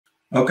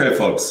Okay,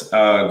 folks,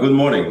 good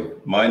morning.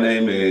 My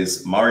name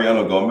is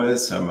Mariano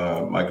Gomez. I'm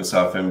a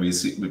Microsoft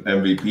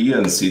MVP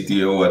and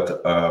CTO at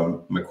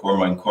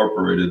McCormick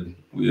Incorporated.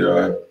 We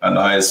are an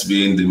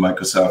ISV in the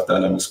Microsoft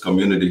Dynamics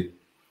community.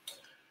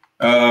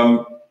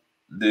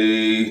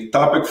 The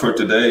topic for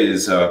today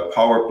is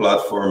Power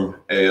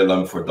Platform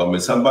ALM for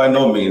Dummies. And by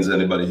no means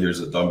anybody here is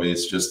a dummy.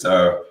 It's just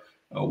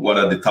one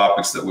of the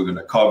topics that we're going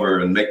to cover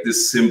and make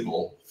this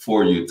simple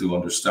for you to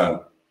understand.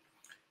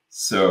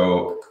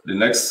 So the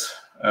next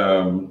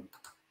in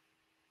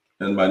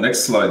my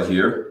next slide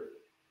here,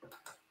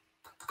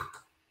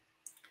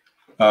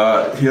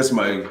 here's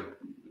my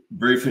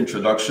brief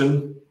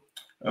introduction.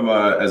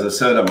 As I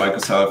said, I'm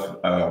Microsoft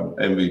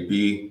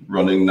MVP,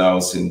 running now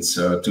since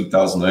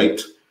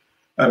 2008.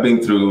 I've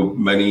been through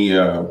many,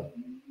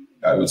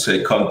 I would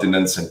say,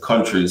 continents and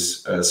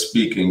countries,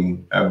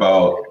 speaking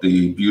about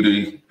the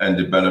beauty and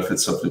the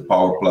benefits of the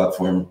Power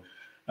Platform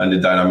and the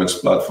Dynamics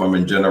platform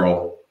in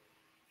general.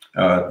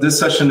 This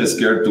session is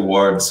geared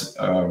towards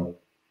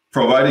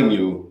providing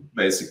you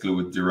basically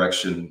with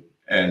direction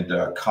and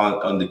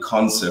on the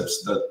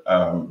concepts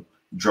that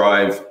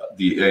drive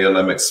the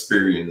ALM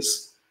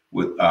experience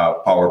with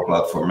Power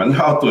Platform and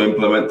how to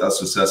implement a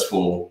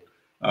successful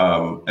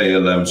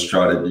ALM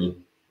strategy.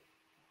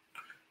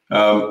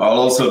 I'll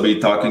also be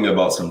talking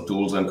about some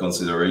tools and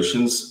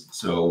considerations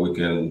so we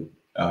can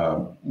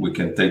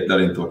take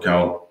that into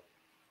account.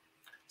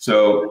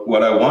 So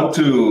what I want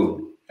to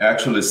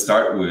actually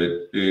start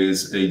with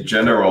is a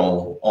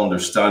general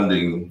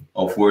understanding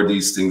of where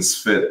these things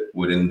fit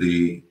within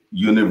the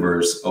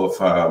universe of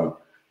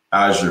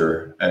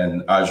Azure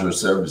and Azure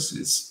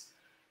services.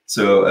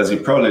 So as you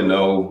probably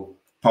know,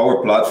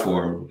 Power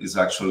Platform is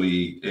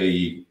actually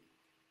a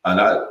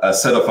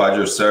set of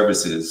Azure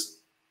services,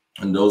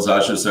 and those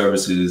Azure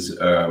services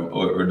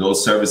or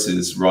those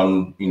services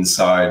run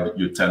inside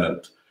your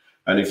tenant.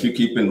 And if you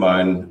keep in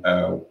mind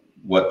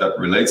what that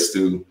relates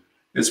to,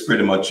 it's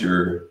pretty much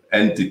your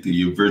entity,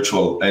 your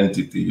virtual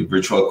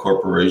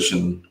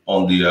corporation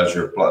on the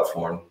Azure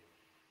platform.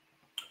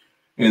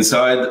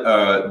 Inside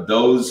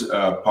those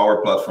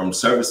Power Platform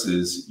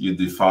services, you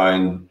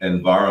define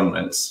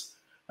environments,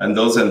 and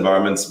those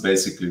environments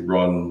basically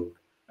run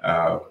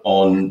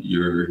on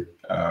your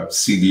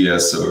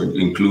CDS, or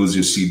includes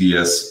your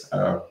CDS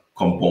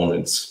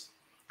components.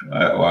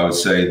 I would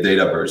say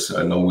Dataverse.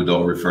 I know we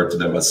don't refer to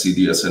them as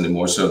CDS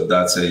anymore, so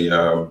that's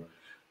a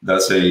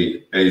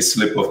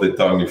slip of the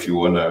tongue if you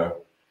wanna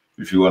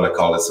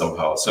call it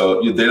somehow.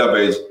 So your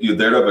databases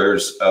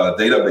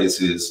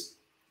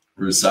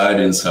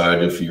reside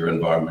inside of your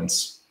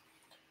environments.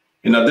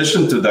 In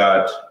addition to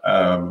that,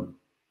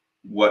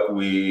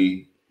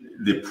 the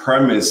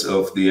premise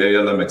of the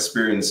ALM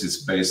experience is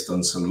based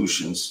on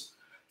solutions.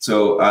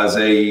 So as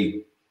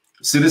a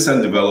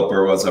citizen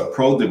developer, or as a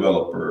pro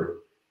developer,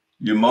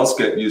 you must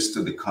get used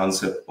to the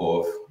concept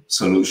of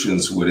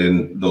solutions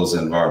within those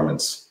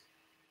environments.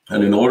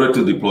 And in order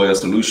to deploy a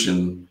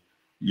solution,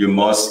 you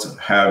must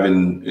have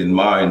in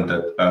mind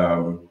that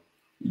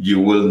you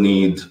will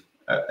need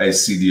a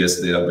CDS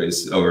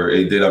database or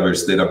a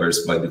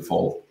database by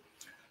default.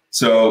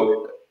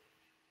 So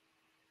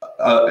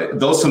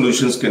those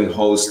solutions can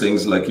host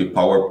things like your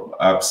Power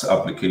Apps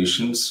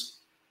applications,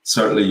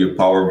 certainly your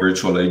Power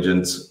Virtual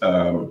Agents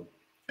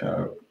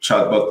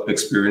chatbot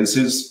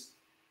experiences,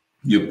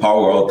 your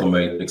Power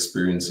Automate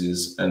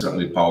experiences, and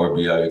certainly Power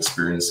BI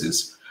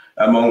experiences,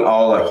 among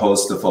all a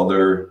host of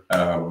other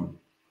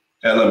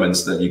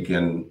elements that you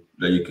can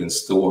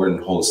store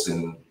and host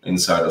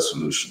inside a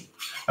solution.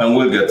 And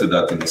we'll get to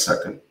that in a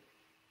second.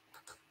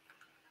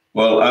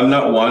 Well, I'm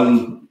not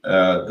one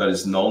that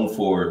is known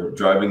for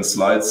driving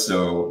slides,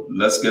 so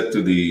let's get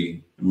to the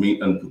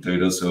meat and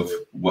potatoes of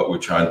what we're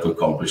trying to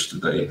accomplish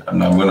today.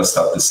 And I'm going to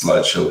start the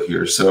slideshow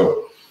here.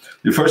 So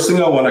the first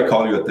thing I want to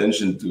call your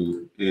attention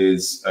to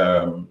is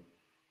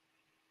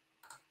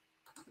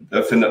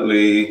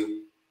definitely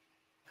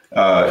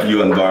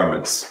your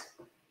environments.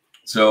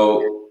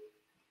 So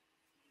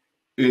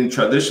in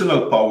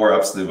traditional Power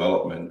Apps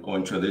development, or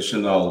in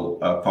traditional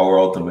Power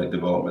Automate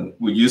development,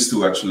 we're used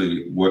to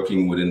actually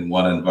working within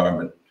one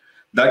environment.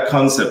 That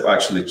concept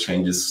actually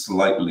changes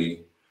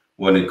slightly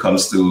when it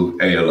comes to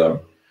ALM.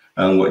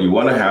 And what you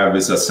want to have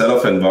is a set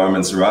of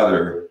environments,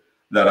 rather,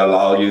 that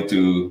allow you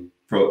to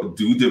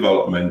do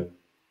development,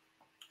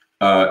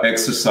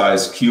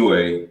 exercise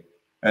QA,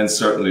 and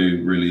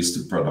certainly release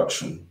to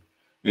production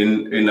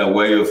in a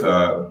way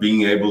of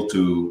being able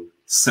to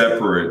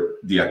separate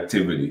the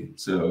activity.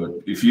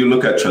 So if you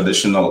look at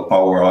traditional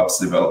Power Apps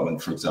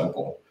development, for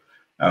example,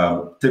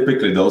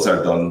 typically those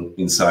are done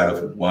inside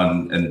of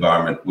one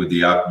environment, with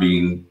the app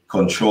being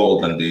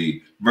controlled and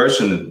the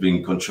version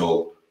being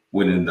controlled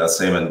within that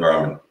same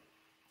environment.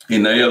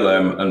 In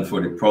ALM and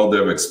for the pro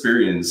dev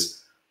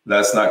experience,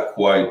 that's not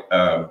quite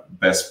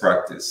best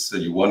practice. So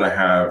you want to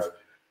have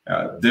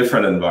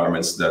different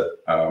environments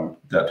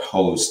that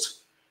host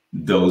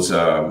those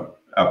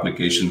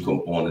application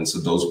components,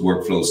 of those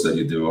workflows that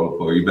you develop,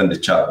 or even the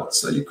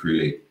chatbots that you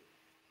create.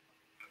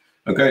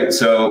 Okay,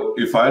 so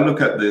if I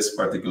look at this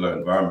particular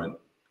environment,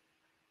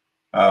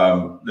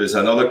 there's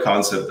another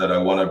concept that I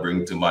want to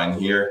bring to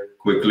mind here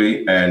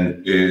quickly,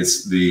 and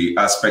is the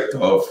aspect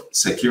of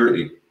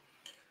security.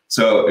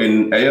 So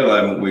in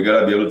ALM, we got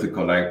to be able to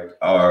connect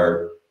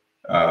our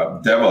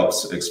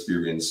DevOps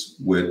experience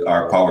with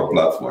our Power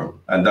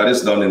Platform. And that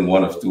is done in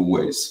one of two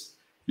ways.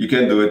 You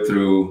can do it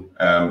through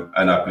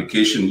an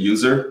application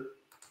user.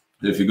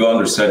 If you go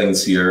under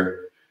settings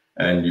here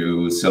and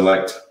you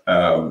select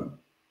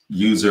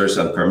users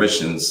and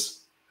permissions,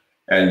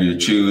 and you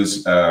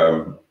choose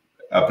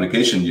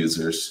application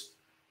users,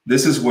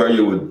 this is where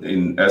you would,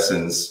 in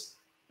essence,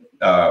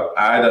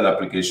 add an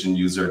application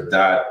user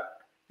that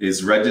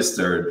is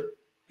registered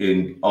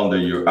under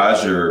your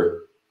Azure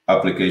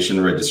application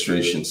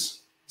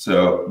registrations.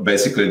 So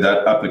basically,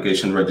 that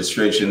application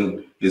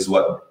registration is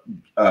what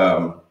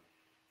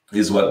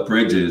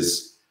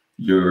bridges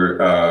your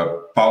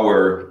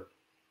Power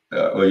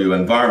or your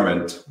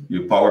environment,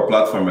 your Power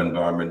Platform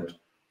environment,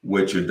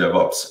 with your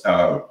DevOps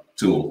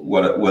tool,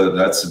 whether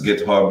that's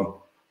GitHub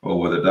or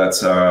whether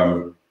that's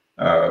Azure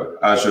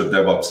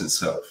DevOps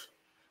itself.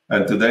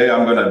 And today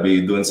I'm going to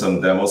be doing some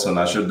demos on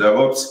Azure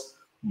DevOps,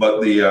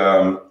 but the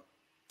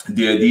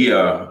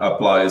idea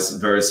applies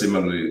very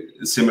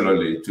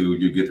similarly to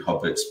your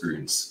GitHub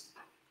experience.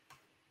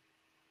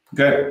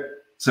 Okay,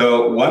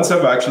 so once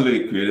I've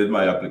actually created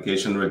my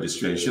application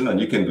registration, and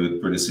you can do it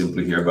pretty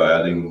simply here by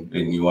adding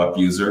a new app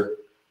user,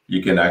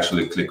 you can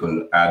actually click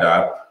on Add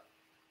App.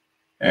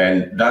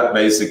 And that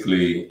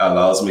basically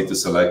allows me to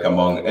select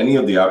among any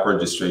of the app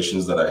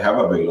registrations that I have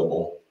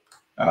available,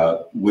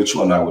 which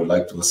one I would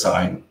like to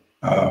assign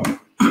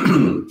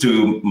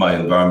to my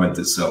environment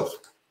itself.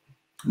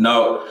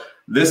 Now,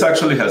 this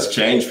actually has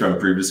changed from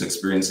previous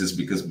experiences,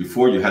 because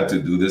before you had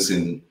to do this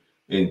in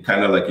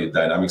kind of like a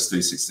Dynamics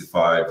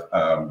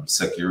 365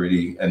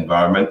 security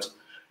environment.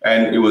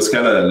 And it was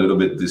kind of a little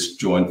bit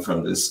disjoint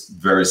from this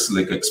very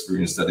slick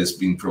experience that is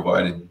being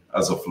provided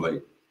as of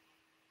late.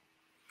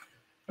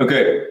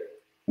 Okay,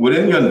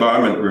 within your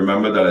environment,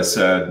 remember that I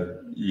said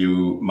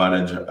you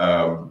manage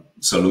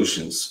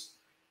solutions.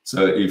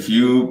 So if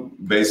you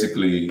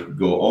basically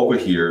go over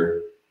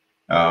here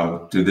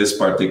to this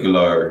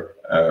particular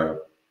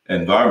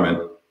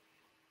environment,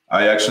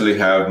 I actually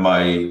have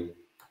my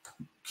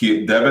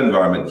dev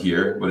environment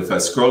here, but if I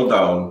scroll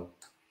down,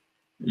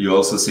 you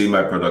also see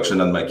my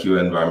production and my QA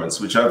environments,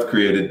 which I've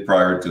created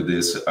prior to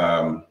this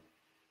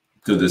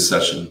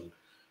session.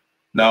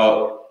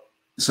 Now,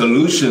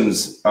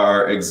 solutions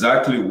are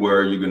exactly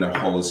where you're going to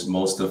host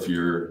most of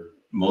your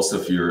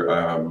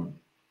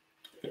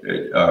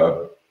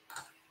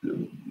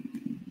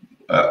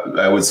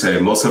I would say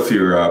most of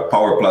your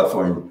Power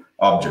Platform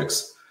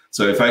objects.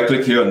 So if I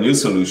click here on New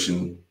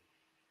Solution,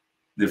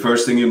 the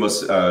first thing you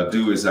must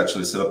do is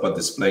actually set up a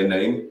display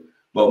name.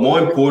 But more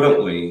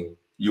importantly,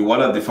 you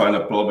want to define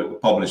a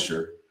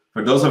publisher.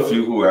 For those of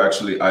you who are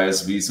actually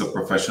ISVs or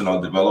professional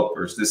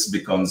developers, this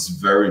becomes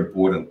very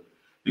important,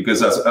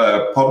 because as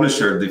a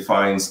publisher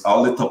defines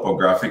all the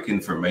topographic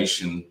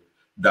information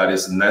that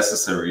is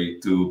necessary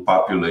to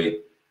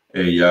populate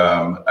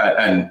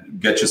and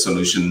get your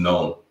solution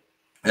known,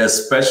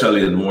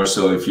 especially and more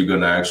so if you're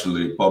going to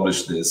actually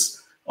publish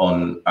this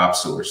on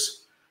AppSource.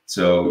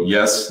 So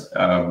yes,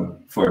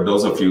 for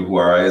those of you who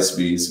are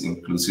ISVs,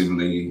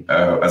 inclusively,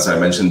 as I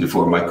mentioned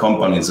before, my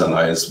company is an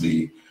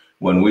ISV.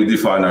 When we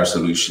define our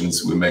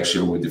solutions, we make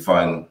sure we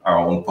define our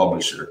own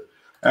publisher.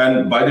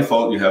 And by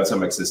default, you have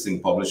some existing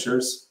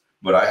publishers,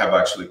 but I have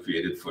actually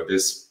created for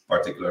this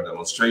particular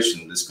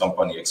demonstration, this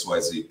company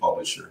XYZ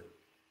publisher.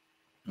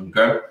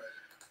 Okay.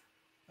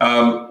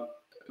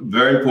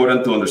 Very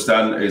important to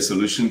understand, a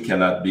solution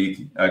cannot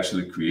be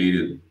actually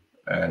created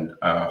and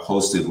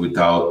hosted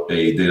without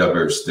a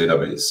Dataverse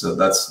database. So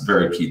that's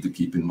very key to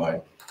keep in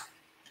mind.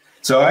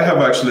 So I have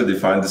actually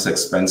defined this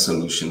expense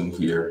solution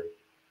here.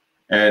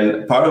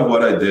 And part of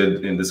what I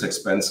did in this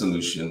expense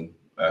solution,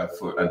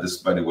 and this,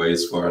 by the way,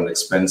 is for an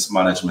expense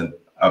management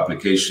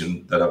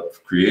application that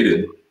I've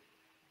created,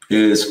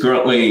 is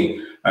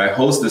currently I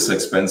host this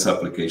expense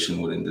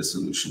application within this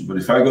solution. But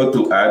if I go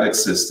to Add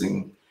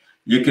Existing,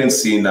 you can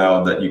see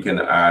now that you can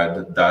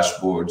add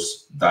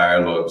dashboards,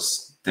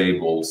 dialogues,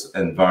 tables,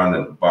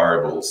 environment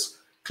variables,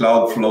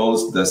 cloud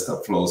flows,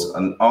 desktop flows,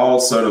 and all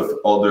sort of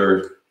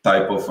other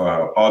type of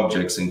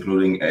objects,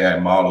 including AI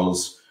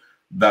models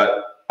that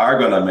are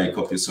going to make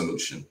up your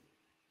solution.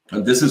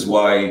 And this is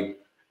why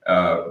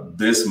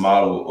this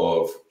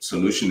model of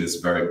solution is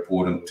very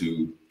important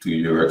to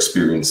your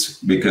experience,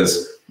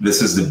 because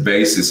this is the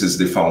basis, is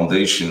the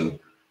foundation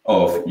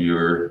of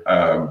your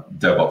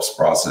DevOps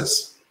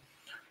process.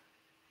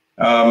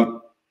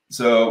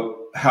 So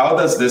how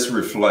does this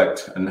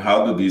reflect, and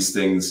how do these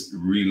things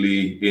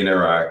really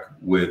interact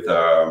with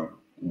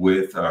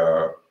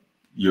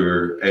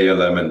your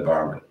ALM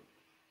environment?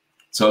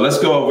 So let's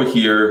go over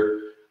here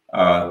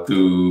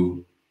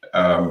to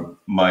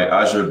my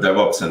Azure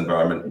DevOps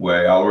environment,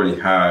 where I already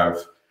have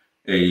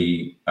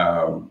a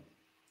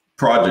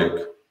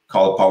project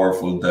called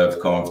Powerful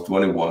DevConf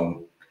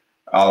 21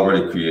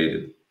 already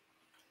created.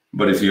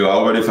 But if you're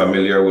already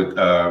familiar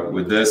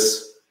with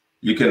this,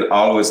 you can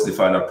always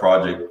define a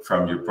project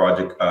from your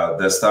project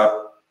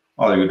desktop.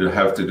 All you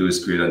have to do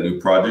is create a new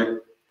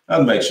project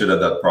and make sure that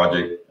that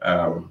project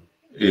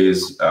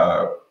is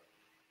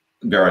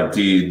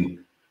guaranteed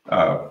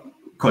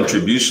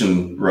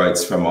contribution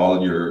rights from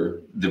all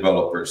your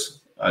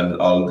developers and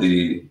all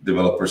the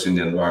developers in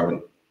the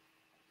environment.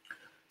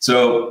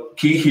 So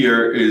key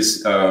here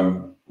is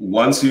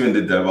once you're in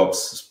the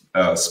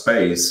DevOps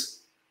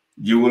space,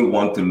 you will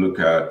want to look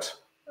at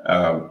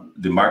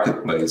the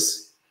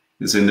marketplace.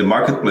 Because in the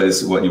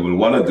marketplace, what you will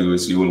want to do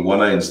is you will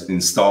want to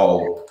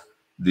install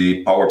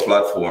the Power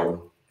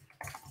Platform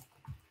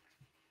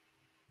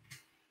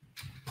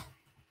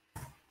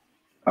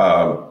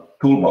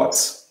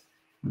toolbox.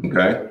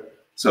 Okay,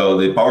 so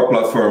the Power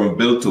Platform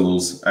build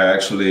tools are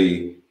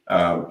actually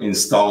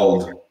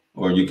installed,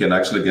 or you can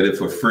actually get it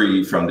for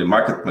free from the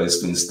marketplace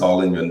to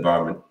install in your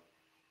environment.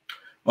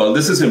 Well,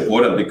 this is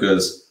important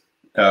because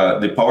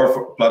the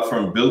Power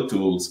Platform build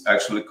tools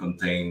actually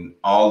contain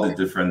all the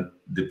different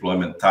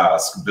deployment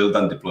tasks, build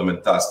and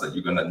deployment tasks that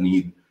you're going to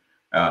need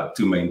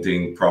to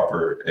maintain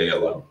proper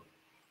ALM.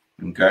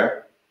 Okay,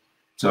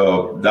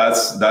 so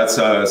that's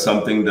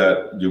something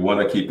that you want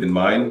to keep in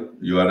mind.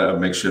 You want to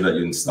make sure that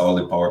you install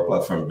the Power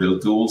Platform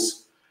build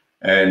tools,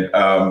 and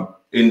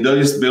in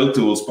those build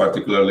tools,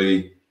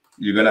 particularly,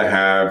 you're going to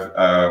have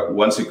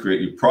once you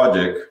create your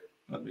project.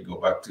 Let me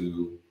go back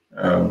to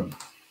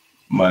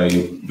my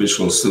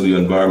Visual Studio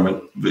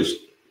environment,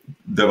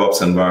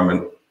 DevOps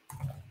environment.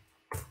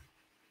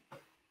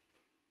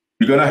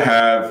 You're going to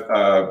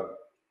have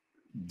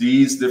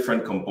these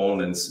different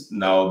components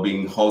now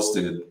being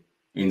hosted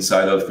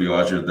inside of your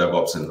Azure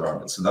DevOps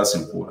environment. So that's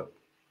important.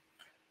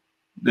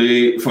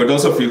 For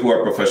those of you who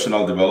are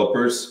professional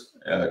developers,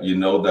 you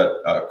know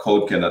that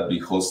code cannot be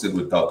hosted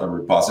without a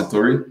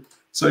repository.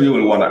 So you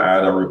will want to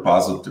add a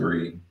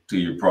repository to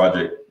your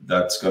project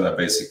that's going to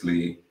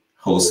basically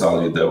host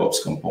all your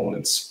DevOps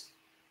components,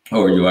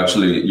 or your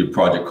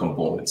project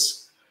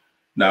components.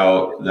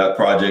 Now that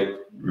project,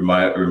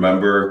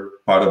 remember,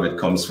 part of it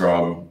comes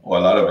from, or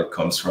a lot of it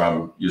comes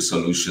from your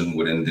solution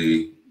within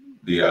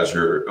the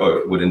Azure,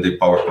 or within the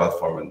Power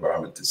Platform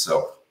environment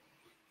itself.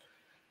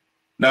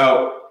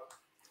 Now,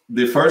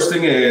 the first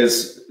thing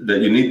is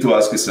that you need to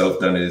ask yourself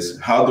then is,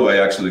 how do I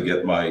actually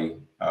get my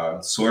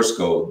source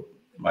code,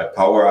 my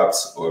Power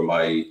Apps or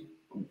my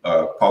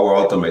Power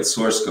Automate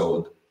source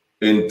code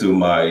into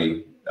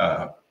my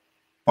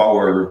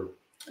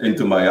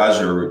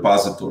Azure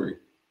repository?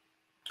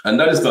 And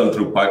that is done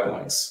through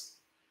pipelines.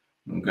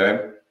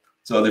 Okay,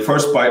 so the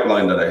first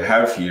pipeline that I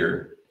have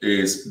here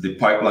is the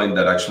pipeline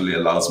that actually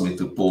allows me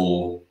to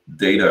pull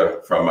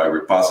data from my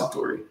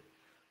repository.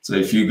 So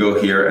if you go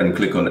here and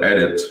click on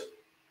Edit,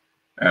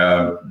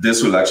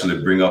 this will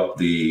actually bring up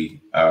the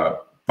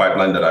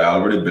pipeline that I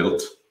already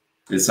built.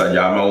 It's a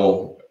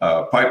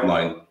YAML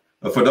pipeline.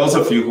 But for those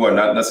of you who are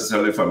not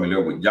necessarily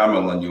familiar with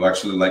YAML and you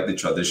actually like the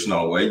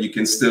traditional way, you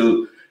can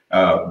still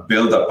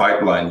build a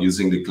pipeline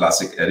using the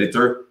classic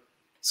editor.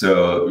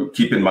 So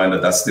keep in mind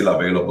that that's still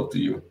available to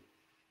you.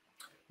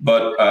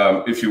 But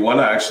if you want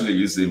to actually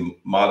use the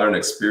modern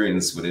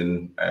experience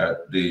within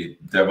the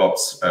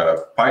DevOps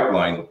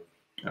pipeline,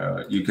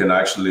 you can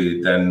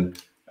actually then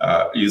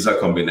use a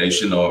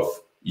combination of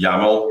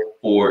YAML,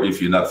 or if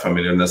you're not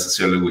familiar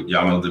necessarily with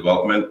YAML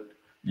development,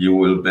 you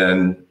will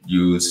then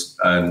use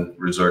and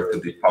resort to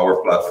the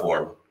Power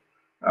Platform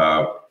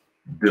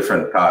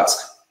different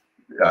tasks,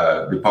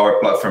 the Power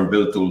Platform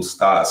build tools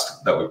tasks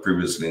that we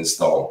previously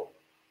installed.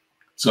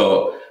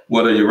 So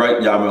whether you write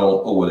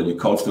YAML or whether you're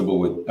comfortable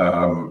with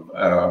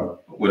YAML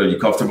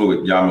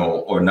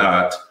or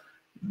not,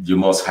 you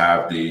must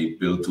have the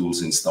build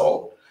tools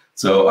installed.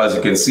 So as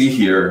you can see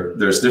here,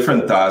 there's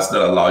different tasks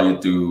that allow you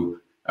to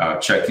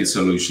check your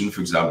solution,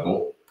 for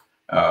example,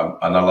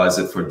 analyze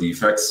it for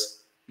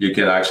defects. You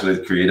can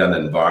actually create an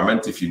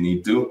environment if you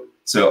need to.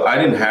 So I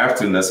didn't have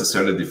to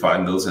necessarily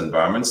define those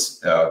environments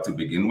to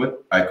begin with.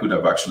 I could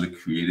have actually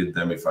created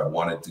them if I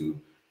wanted to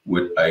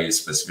with a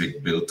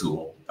specific build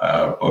tool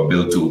or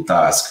build tool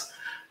task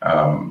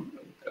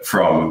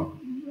from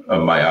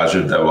my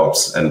Azure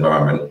DevOps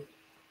environment.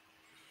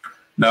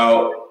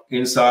 Now,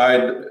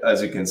 inside,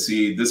 as you can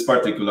see, this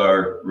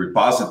particular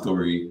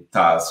repository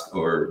task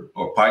or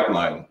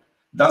pipeline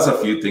does a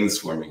few things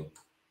for me.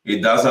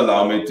 It does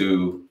allow me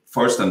to,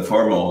 first and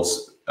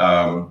foremost,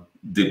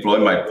 deploy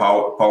my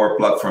Power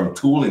Platform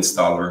tool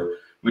installer,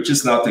 which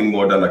is nothing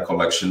more than a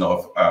collection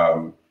of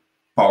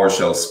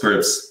PowerShell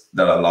scripts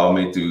that allow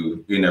me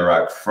to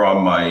interact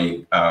from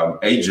my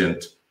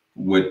agent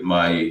with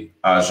my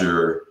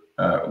Azure,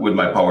 with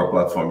my Power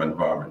Platform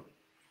environment.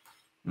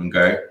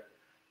 Okay.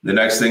 The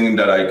next thing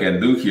that I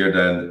can do here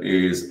then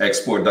is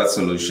export that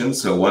solution.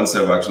 So once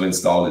I've actually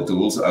installed the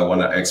tools, I want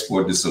to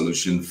export the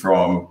solution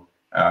from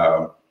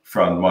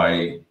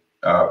my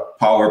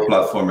Power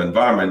Platform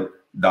environment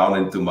down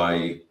into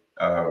my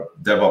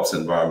DevOps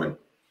environment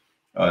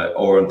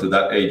or into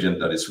that agent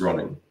that is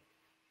running.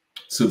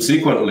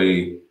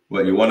 Subsequently,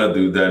 what you want to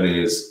do then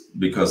is,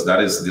 because that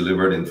is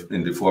delivered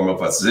in the form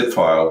of a zip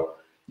file,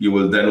 you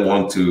will then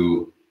want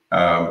to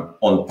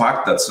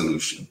unpack that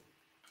solution.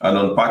 And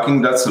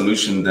unpacking that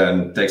solution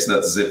then takes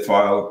that zip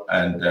file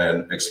and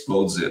then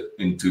explodes it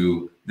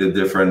into the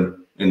different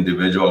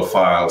individual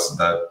files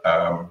that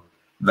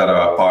that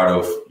are a part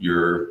of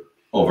your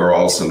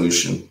overall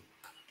solution.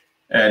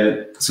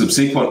 And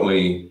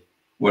subsequently,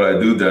 what I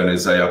do then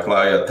is I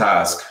apply a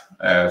task,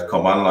 a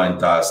command line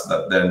task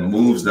that then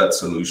moves that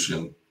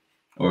solution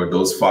or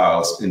those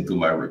files into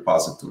my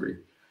repository.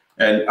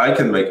 And I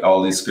can make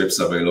all these scripts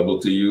available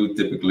to you.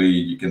 Typically,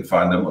 you can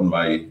find them on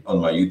my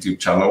YouTube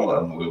channel,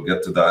 and we'll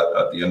get to that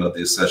at the end of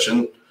this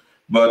session.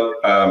 But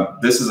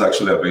this is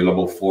actually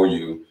available for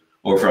you,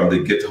 or from the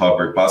GitHub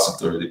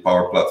repository, the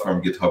Power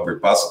Platform GitHub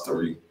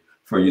repository,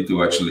 for you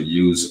to actually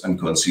use and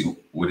consume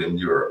within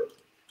your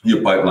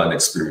pipeline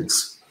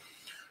experience.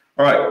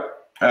 All right,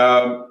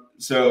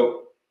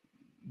 so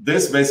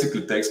this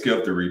basically takes care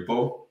of the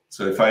repo.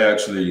 So if I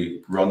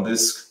actually run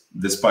this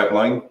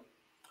pipeline,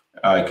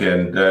 I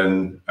can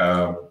then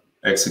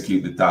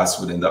execute the tasks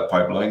within that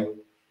pipeline.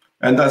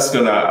 And that's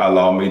gonna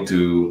allow me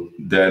to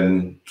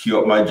then queue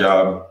up my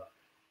job.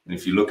 And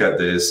if you look at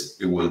this,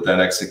 it will then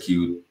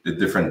execute the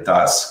different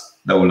tasks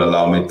that will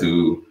allow me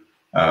to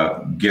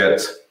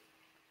get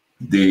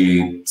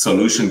the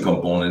solution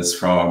components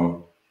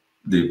from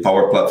the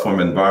Power Platform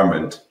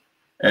environment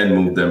and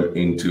move them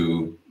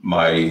into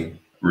my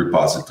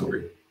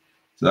repository.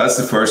 So that's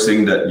the first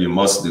thing that you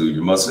must do.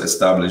 You must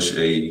establish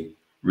a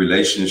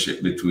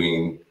relationship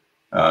between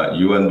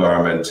your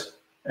environment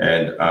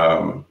and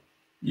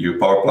your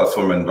Power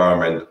Platform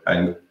environment,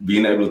 and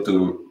being able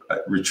to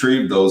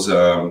retrieve those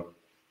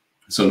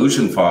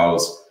solution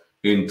files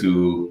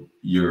into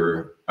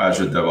your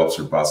Azure DevOps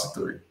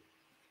repository.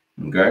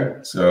 Okay,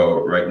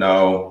 so right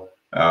now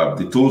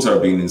the tools are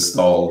being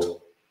installed,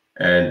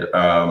 and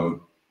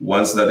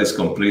once that is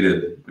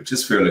completed, which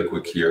is fairly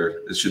quick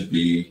here, it should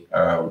be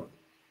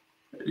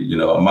you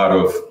know, a matter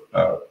of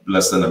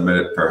less than a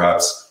minute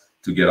perhaps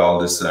to get all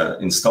this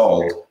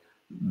installed.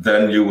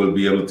 Then you will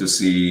be able to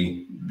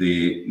see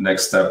the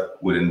next step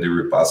within the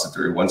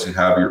repository once you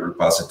have your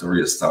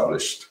repository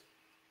established.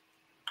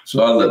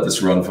 So I'll let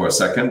this run for a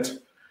second.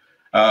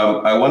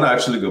 I want to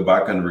actually go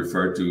back and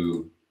refer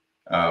to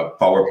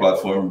Power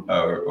Platform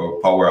or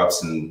Power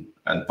Apps and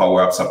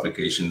Power Apps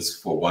applications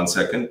for 1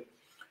 second.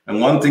 And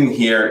one thing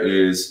here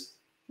is,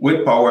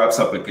 with Power Apps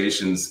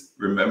applications,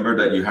 remember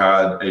that you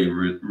had a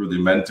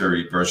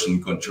rudimentary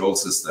version control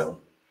system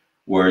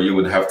where you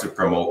would have to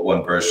promote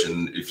one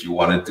version if you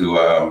wanted to,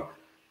 or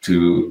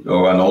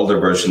an older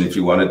version if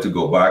you wanted to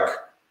go back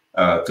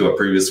to a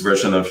previous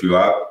version of your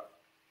app.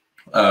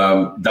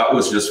 That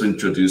was just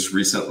introduced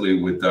recently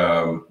with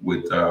the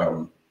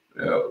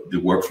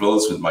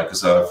workflows with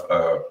Microsoft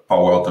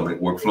Power Automate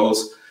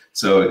workflows.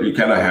 So you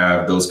kind of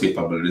have those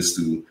capabilities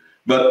too.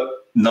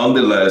 But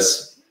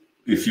nonetheless,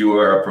 if you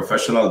are a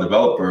professional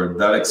developer,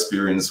 that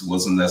experience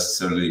wasn't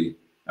necessarily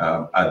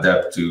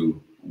adept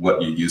to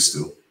what you're used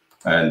to.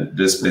 And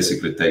this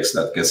basically takes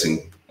that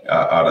guessing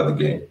out of the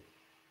game.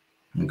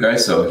 Okay,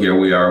 so here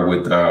we are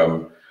with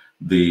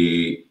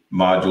the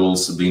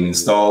modules being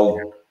installed.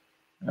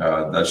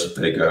 That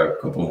should take a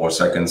couple more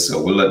seconds,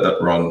 so we'll let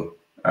that run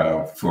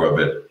for a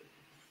bit.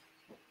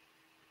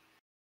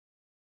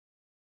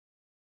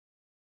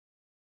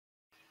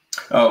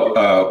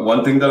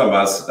 One thing that I'm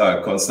asked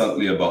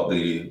constantly about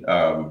the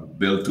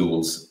build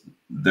tools,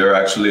 they're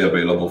actually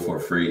available for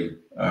free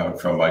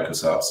from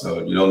Microsoft.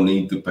 So you don't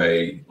need to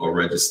pay or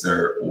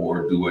register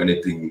or do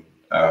anything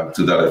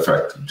to that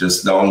effect.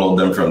 Just download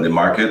them from the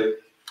market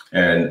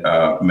and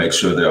make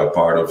sure they are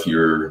part of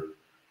your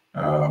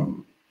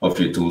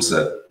tool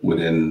set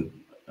within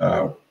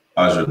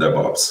Azure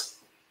DevOps.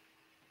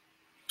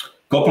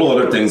 Couple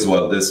other things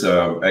while this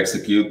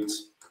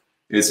executes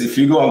is, if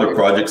you go under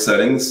project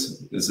settings,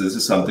 this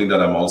is something that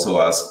I'm also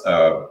asked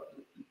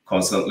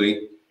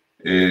constantly,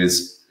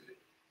 is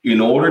in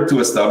order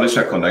to establish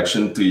a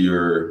connection to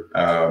your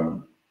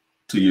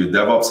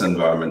DevOps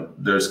environment,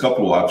 there's a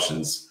couple of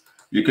options.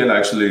 You can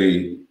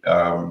actually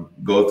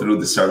go through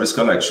the service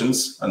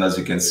connections, and as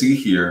you can see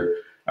here,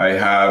 I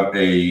have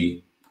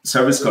a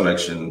service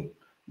connection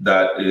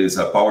that is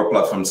a Power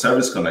Platform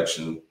service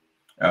connection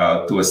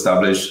to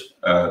establish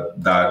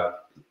that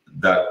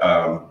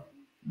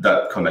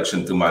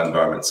connection to my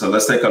environment. So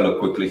let's take a look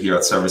quickly here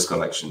at service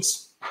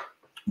connections.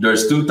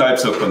 There's two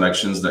types of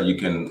connections that you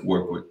can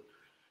work with.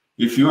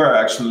 If you are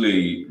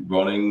actually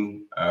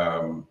running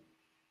a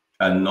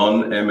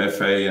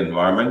non-MFA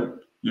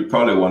environment, you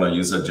probably want to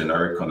use a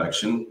generic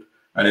connection.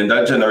 And in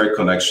that generic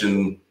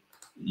connection,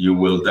 you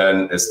will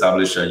then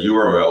establish a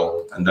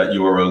URL, and that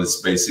URL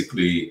is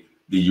basically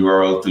the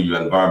URL to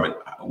your environment.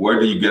 Where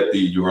do you get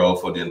the URL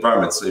for the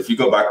environment? So if you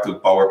go back to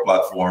Power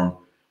Platform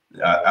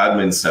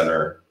Admin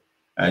Center,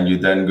 and you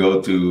then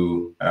go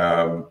to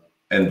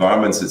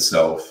environments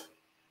itself,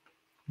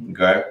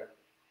 okay?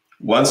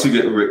 Once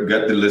you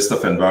get the list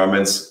of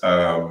environments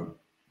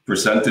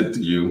presented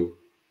to you,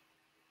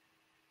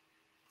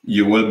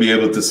 you will be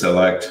able to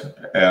select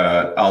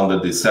under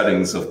the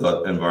settings of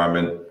that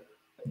environment,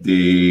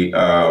 the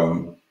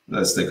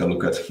let's take a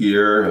look at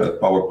here,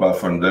 Power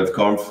Platform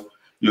DevConf.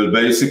 you'll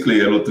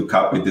basically able to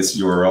copy this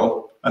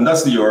URL, and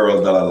that's the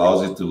URL that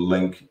allows you to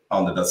link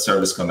under that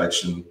service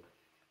connection.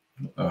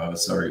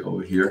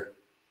 Over here.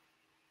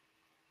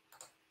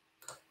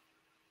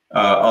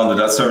 Under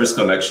that service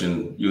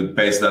connection, you would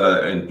paste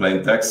that in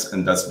plain text,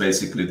 and that's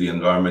basically the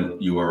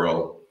environment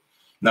URL.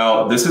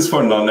 Now, this is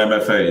for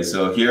non-MFA.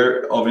 So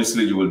here,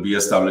 obviously, you will be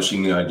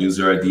establishing a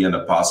user ID and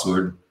a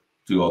password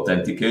to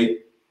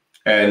authenticate.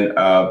 And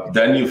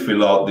then you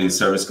fill out the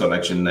service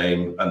connection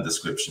name and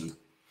description.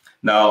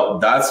 Now,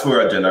 that's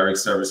for a generic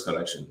service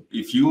connection.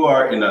 If you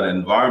are in an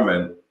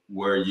environment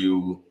where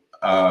you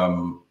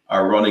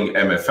are running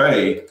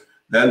MFA,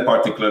 then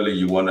particularly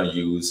you want to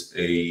use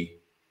a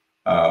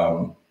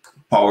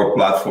Power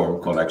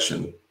Platform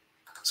connection.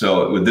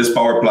 So with this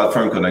Power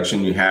Platform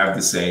connection, you have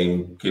the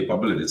same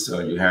capabilities. So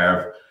you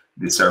have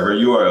the server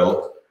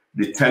URL,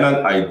 the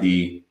tenant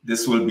ID.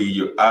 This will be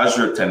your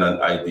Azure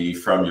tenant ID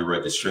from your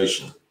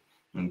registration.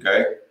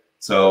 Okay.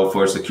 So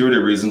for security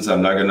reasons,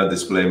 I'm not going to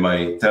display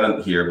my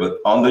tenant here, but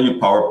under your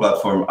Power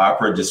Platform app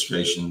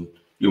registration,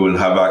 you will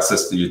have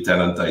access to your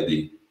tenant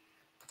ID.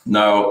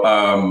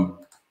 Now,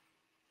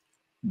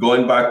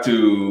 going back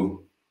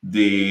to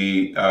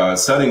the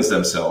settings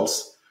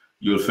themselves,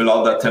 you'll fill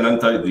out that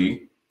tenant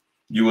ID.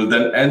 You will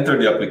then enter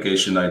the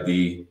application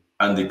ID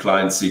and the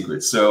client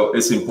secrets. So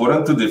it's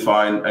important to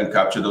define and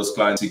capture those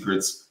client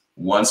secrets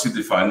once you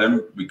define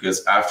them,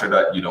 because after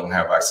that, you don't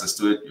have access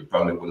to it. You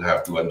probably will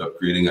have to end up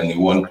creating a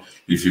new one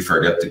if you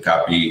forget to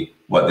copy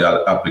what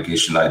the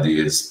application ID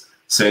is.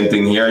 Same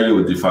thing here, you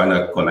would define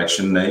a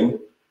connection name,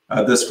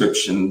 a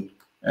description,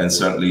 and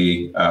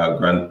certainly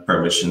grant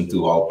permission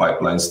to all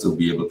pipelines to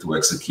be able to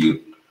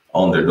execute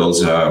under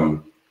those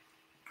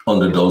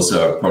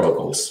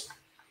protocols.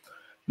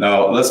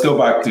 Now, let's go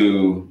back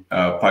to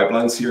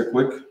pipelines here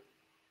quick.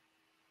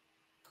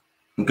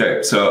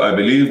 Okay, so I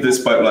believe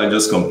this pipeline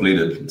just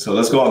completed. So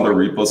let's go on the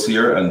repos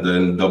here and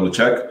then double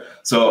check.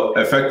 So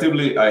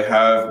effectively, I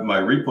have my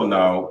repo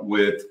now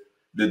with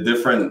the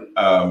different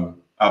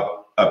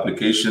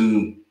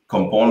application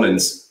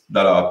components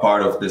that are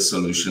part of this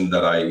solution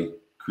that I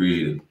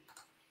created.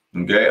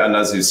 Okay, and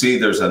as you see,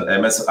 there's an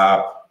MS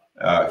app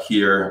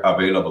here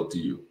available to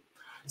you.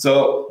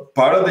 So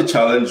part of the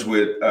challenge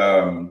with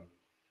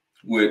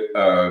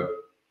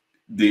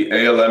the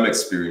ALM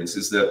experience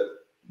is that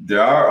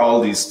there are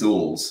all these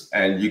tools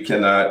and you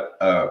cannot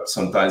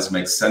sometimes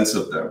make sense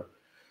of them.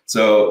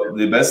 So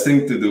the best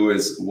thing to do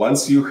is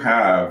once you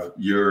have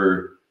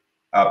your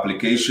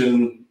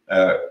application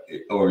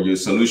or your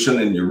solution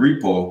in your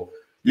repo,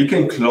 you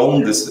can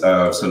clone this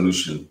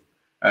solution.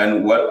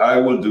 And what I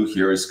will do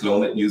here is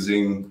clone it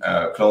using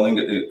clone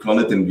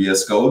it in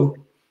VS Code.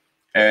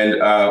 And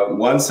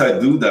once I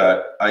do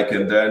that, I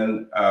can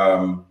then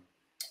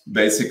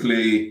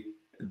basically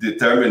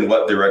determine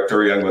what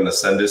directory I'm going to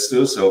send this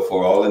to. So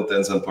for all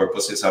intents and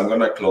purposes, I'm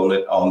going to clone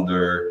it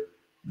under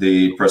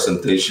the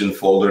presentation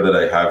folder that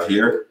I have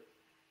here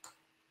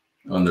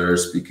under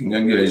speaking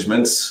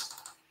engagements.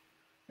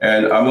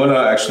 And I'm going to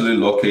actually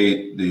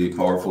locate the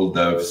Powerful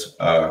Devs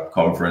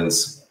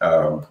conference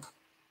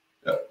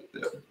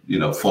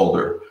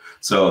folder.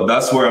 So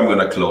that's where I'm going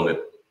to clone it.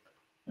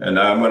 And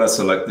I'm going to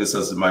select this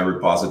as my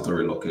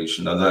repository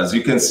location. And as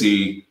you can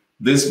see,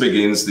 this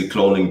begins the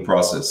cloning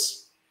process.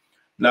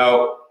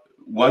 Now,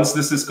 once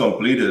this is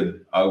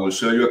completed, I will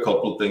show you a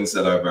couple things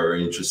that are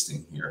very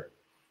interesting here.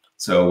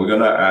 So we're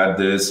going to add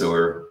this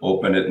or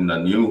open it in a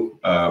new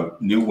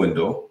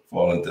window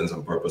for all intents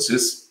and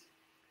purposes.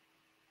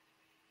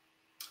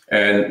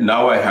 And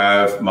now I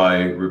have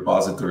my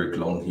repository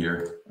clone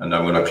here, and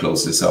I'm going to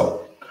close this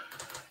out.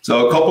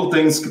 So a couple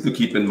things to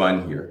keep in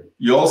mind here.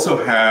 You also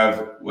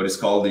have what is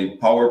called the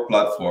Power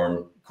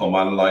Platform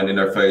command line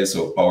interface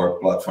or Power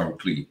Platform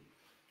CLI.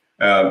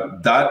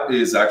 That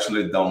is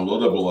actually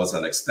downloadable as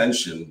an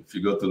extension. If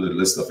you go to the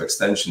list of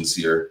extensions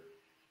here,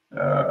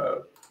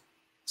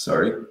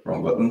 sorry,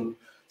 wrong button.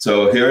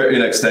 So here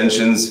in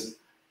extensions,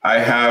 I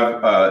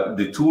have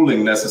the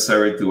tooling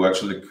necessary to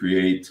actually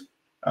create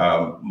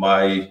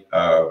my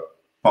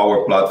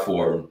Power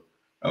Platform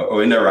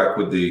or interact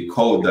with the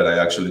code that I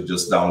actually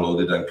just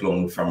downloaded and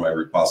cloned from my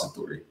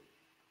repository.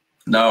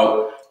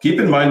 Now, keep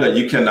in mind that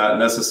you cannot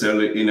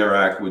necessarily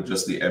interact with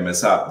just the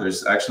MS app.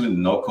 There's actually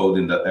no code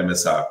in that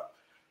MS app.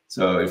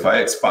 So if I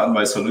expand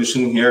my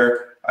solution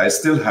here, I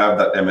still have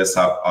that MS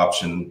app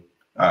option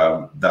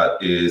that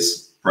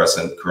is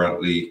present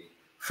currently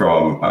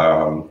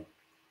from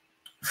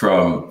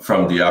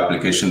the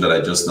application that I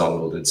just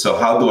downloaded. So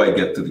how do I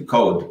get to the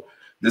code?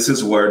 This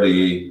is where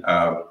the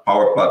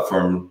Power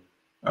Platform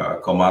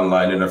command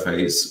line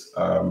interface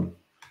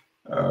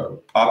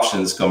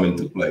options come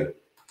into play.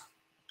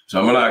 So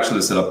I'm going to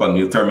actually set up a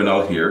new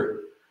terminal here.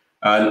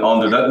 And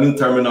under that new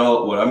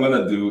terminal, what I'm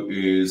going to do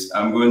is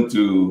I'm going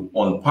to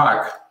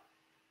unpack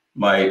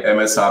my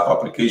MS app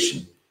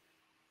application.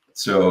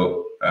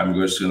 So I'm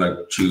just going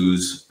to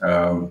choose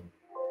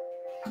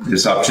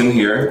this option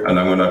here, and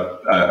I'm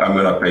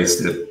going to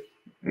paste it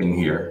in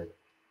here.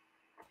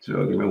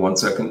 So give me 1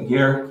 second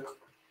here.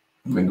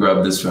 Let me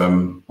grab this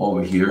from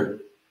over here.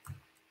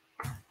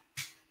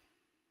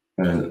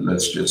 And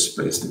let's just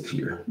paste it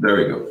here. There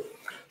we go.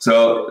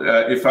 So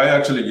if I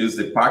actually use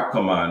the pack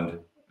command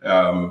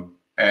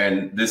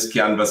and this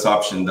canvas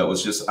option that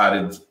was just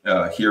added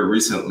here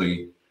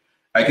recently,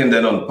 I can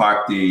then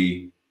unpack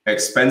the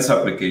expense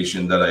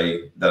application that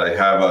I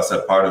have as a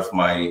part of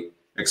my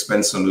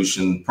expense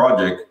solution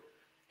project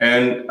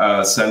and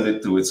send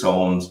it to its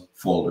own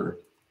folder.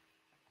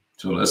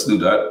 So let's do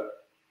that.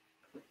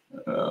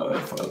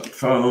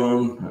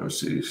 File, let's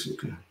see.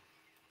 Okay.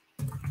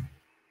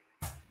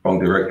 Wrong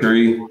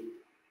directory.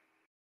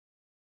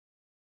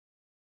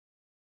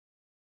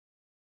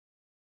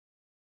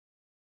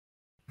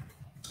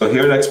 So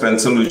here in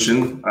expense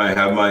solution, I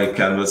have my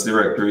Canvas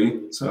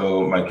directory.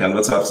 So my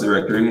Canvas apps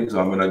directory. So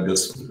I'm going to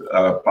just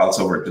pass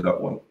over to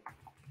that one.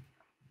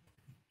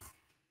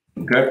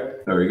 Okay,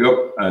 there we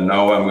go. And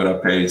now I'm going to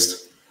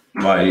paste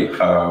my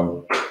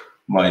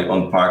my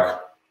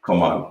unpack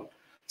command.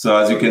 So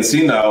as you can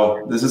see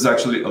now, this is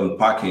actually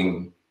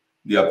unpacking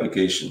the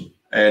application.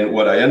 And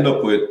what I end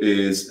up with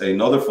is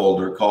another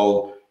folder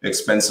called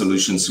expense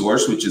solution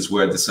source, which is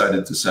where I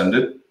decided to send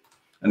it.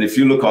 And if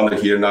you look under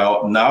here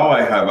now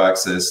I have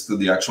access to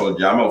the actual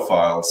YAML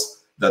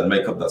files that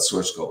make up that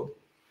source code.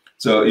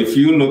 So if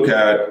you look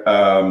at,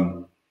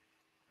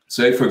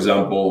 say, for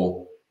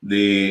example,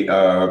 the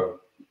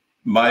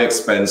my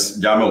expense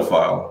YAML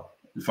file,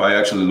 if I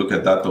actually look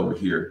at that over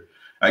here,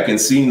 I can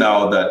see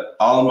now that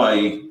all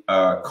my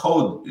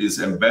code is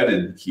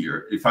embedded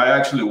here. If I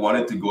actually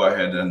wanted to go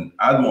ahead and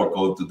add more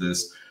code to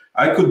this,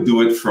 I could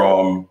do it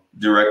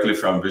directly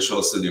from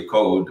Visual Studio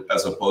Code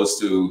as opposed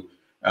to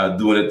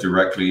doing it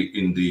directly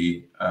in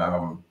the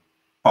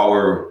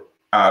Power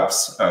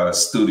Apps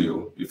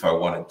Studio if I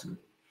wanted to.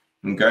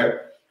 Okay.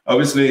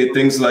 Obviously,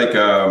 things like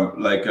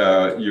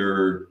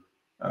your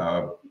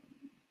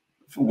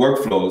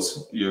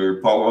workflows,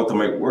 your Power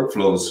Automate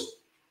workflows,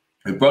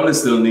 you probably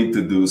still need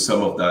to do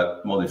some of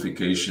that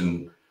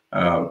modification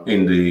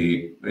in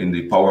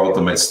the Power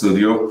Automate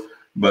Studio.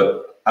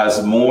 But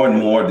as more and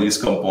more these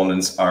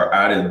components are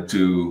added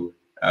to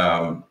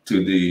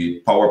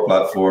the Power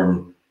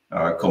Platform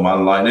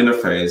command line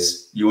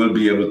interface, you will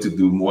be able to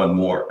do more and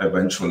more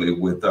eventually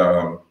with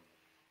the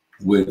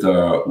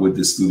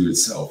studio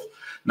itself.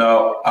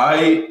 Now,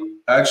 I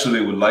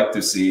actually would like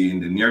to see in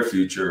the near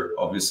future,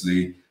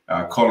 obviously,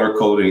 color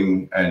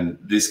coding and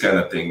these kind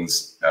of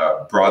things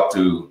brought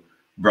to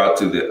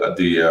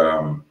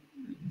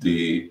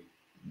the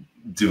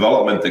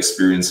development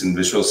experience in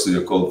Visual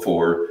Studio Code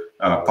for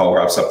Power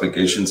Apps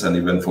applications and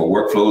even for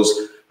workflows.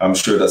 I'm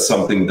sure that's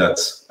something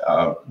that's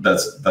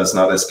does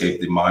not escape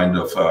the mind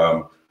of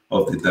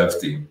the dev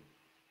team.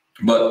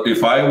 But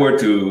if I were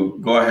to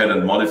go ahead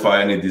and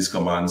modify any of these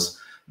commands,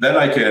 then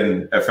I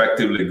can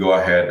effectively go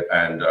ahead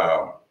and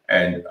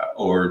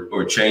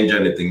or change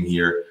anything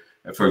here.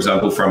 For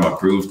example, from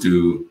approved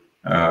to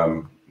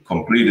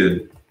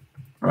completed,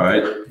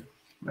 right?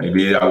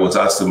 Maybe I was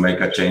asked to make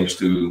a change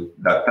to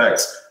that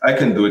text. I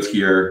can do it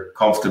here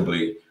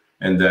comfortably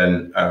and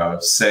then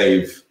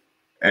save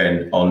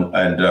and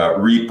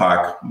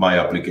repack my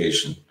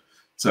application.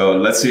 So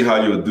let's see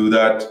how you would do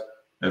that.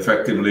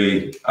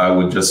 Effectively, I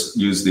would just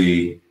use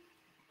the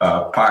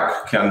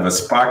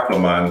canvas pack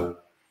command,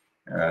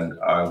 and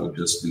I would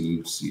just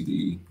do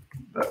cd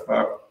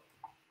pack,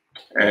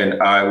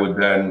 and I would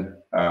then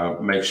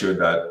make sure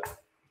that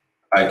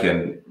I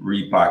can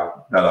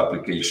repack that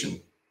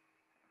application.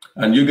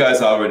 And you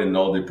guys already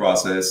know the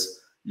process.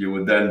 You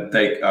would then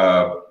take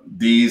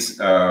this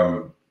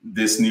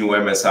new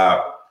MS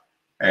app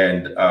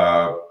and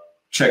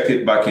check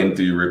it back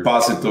into your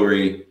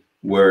repository,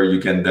 where you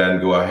can then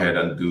go ahead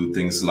and do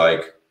things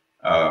like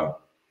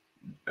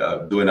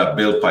doing a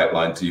build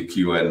pipeline to your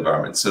QA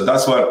environment. So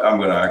that's what I'm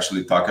going to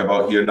actually talk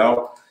about here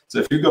now. So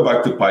if you go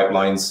back to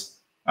pipelines,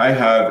 I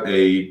have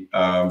a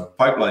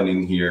pipeline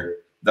in here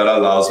that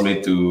allows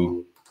me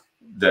to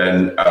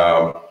then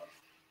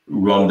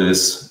run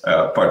this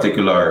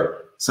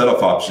particular set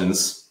of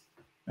options,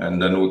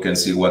 and then we can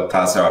see what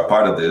tasks are a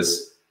part of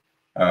this.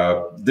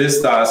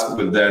 This task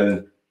will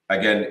then,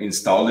 again,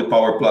 install the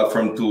Power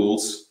Platform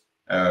tools,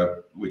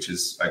 which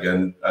is,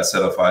 again, a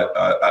set of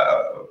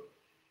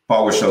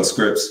PowerShell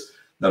scripts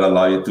that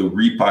allow you to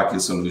repack your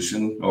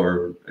solution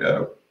or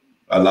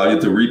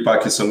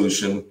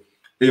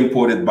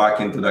import it back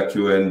into that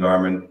QA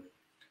environment.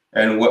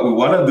 And what we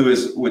want to do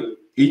is, with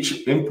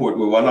each import,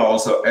 we want to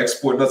also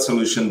export that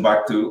solution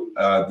back to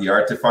the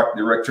artifact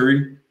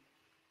directory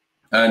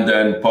and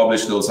then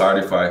publish those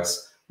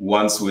artifacts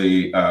once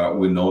we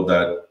know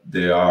that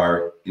they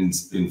are in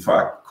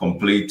fact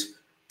complete,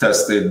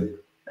 tested,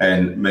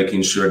 and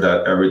making sure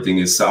that everything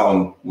is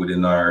sound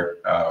within our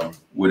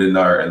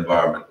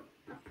environment.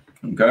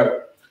 Okay,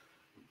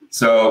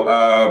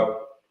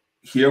 so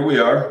here we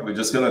are. We're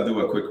just gonna do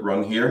a quick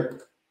run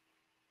here.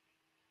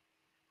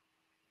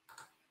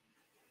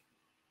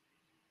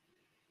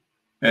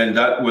 And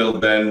that will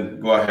then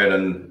go ahead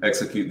and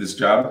execute this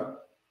job.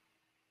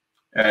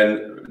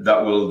 And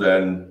that will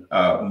then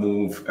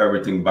move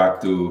everything back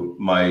to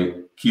my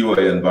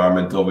QA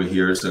environment over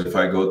here. So if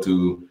I go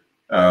to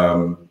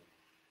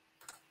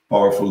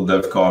powerful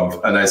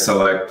DevConf, and I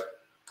select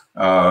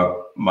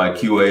my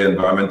QA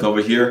environment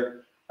over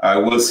here, I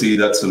will see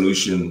that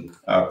solution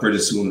pretty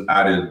soon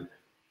added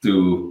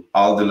to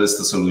all the list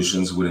of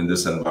solutions within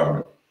this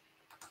environment.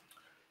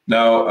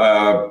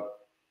 Now,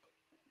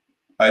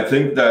 I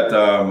think that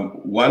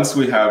once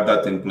we have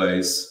that in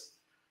place,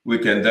 we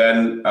can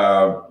then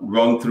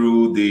run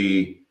through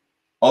the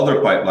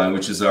other pipeline,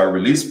 which is our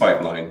release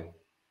pipeline.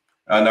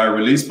 And our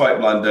release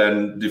pipeline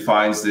then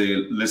defines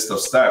the list of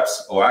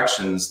steps or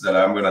actions that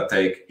I'm going to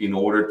take in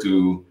order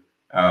to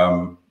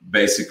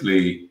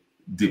basically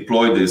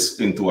deploy this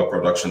into a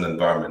production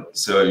environment.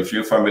 So if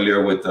you're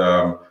familiar with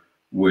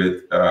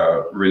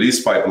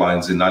release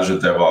pipelines in Azure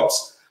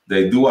DevOps,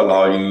 they do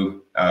allow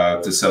you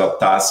to set up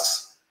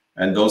tasks,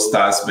 and those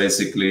tasks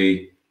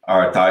basically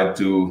are tied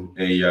to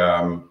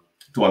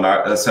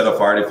a set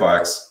of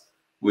artifacts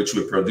which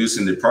we produce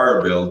in the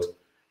prior build.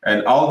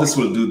 And all this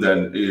will do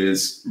then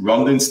is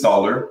run the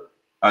installer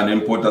and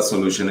import that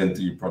solution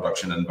into your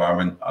production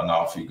environment, and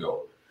off you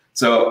go.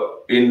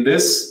 So in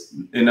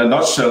a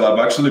nutshell, I've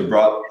actually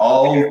brought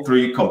all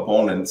three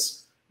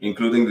components,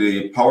 including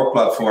the Power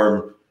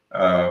Platform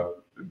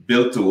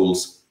build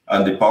tools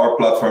and the Power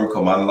Platform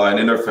command line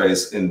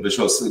interface in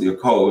Visual Studio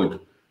Code,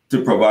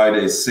 to provide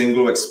a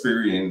single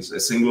experience, a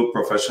single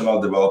professional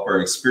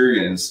developer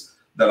experience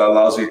that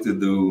allows you to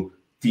do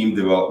team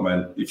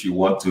development if you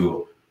want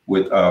to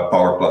with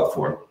Power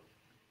Platform.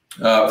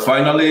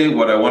 Finally,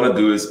 what I want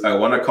to do is I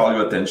want to call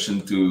your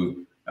attention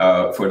to,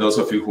 for those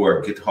of you who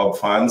are GitHub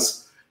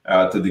fans,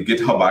 to the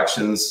GitHub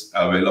actions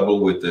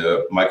available with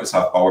the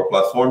Microsoft Power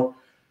Platform.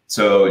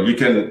 So you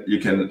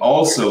can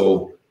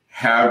also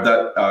have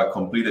that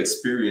complete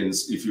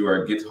experience if you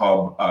are a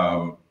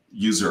GitHub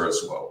user as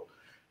well.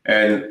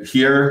 And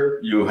here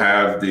you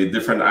have the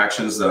different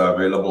actions that are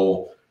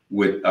available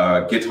with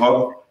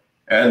GitHub,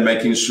 and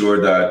making sure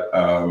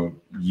that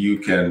you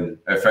can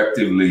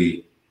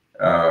effectively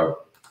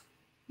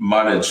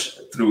manage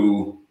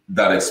through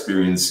that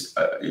experience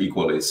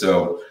equally.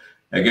 So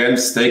again,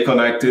 stay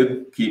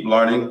connected, keep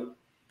learning,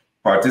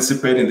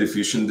 participate in the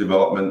Fusion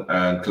Development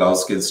and Cloud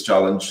Skills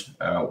Challenge.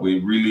 We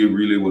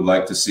really would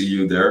like to see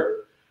you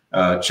there.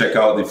 Check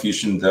out the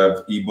Fusion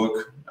Dev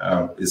ebook.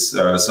 It's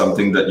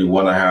something that you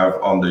want to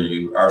have on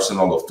the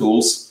arsenal of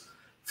tools.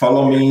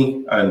 Follow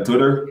me on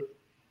Twitter,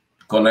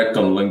 connect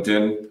on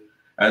LinkedIn,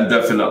 and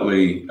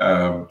definitely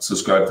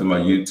subscribe to my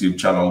YouTube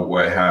channel,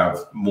 where I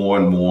have more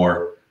and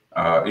more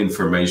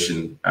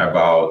information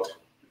about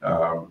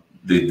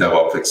the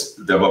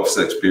DevOps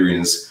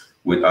experience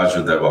with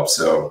Azure DevOps.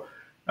 So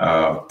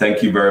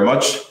thank you very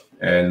much,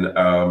 and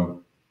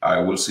I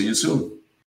will see you soon.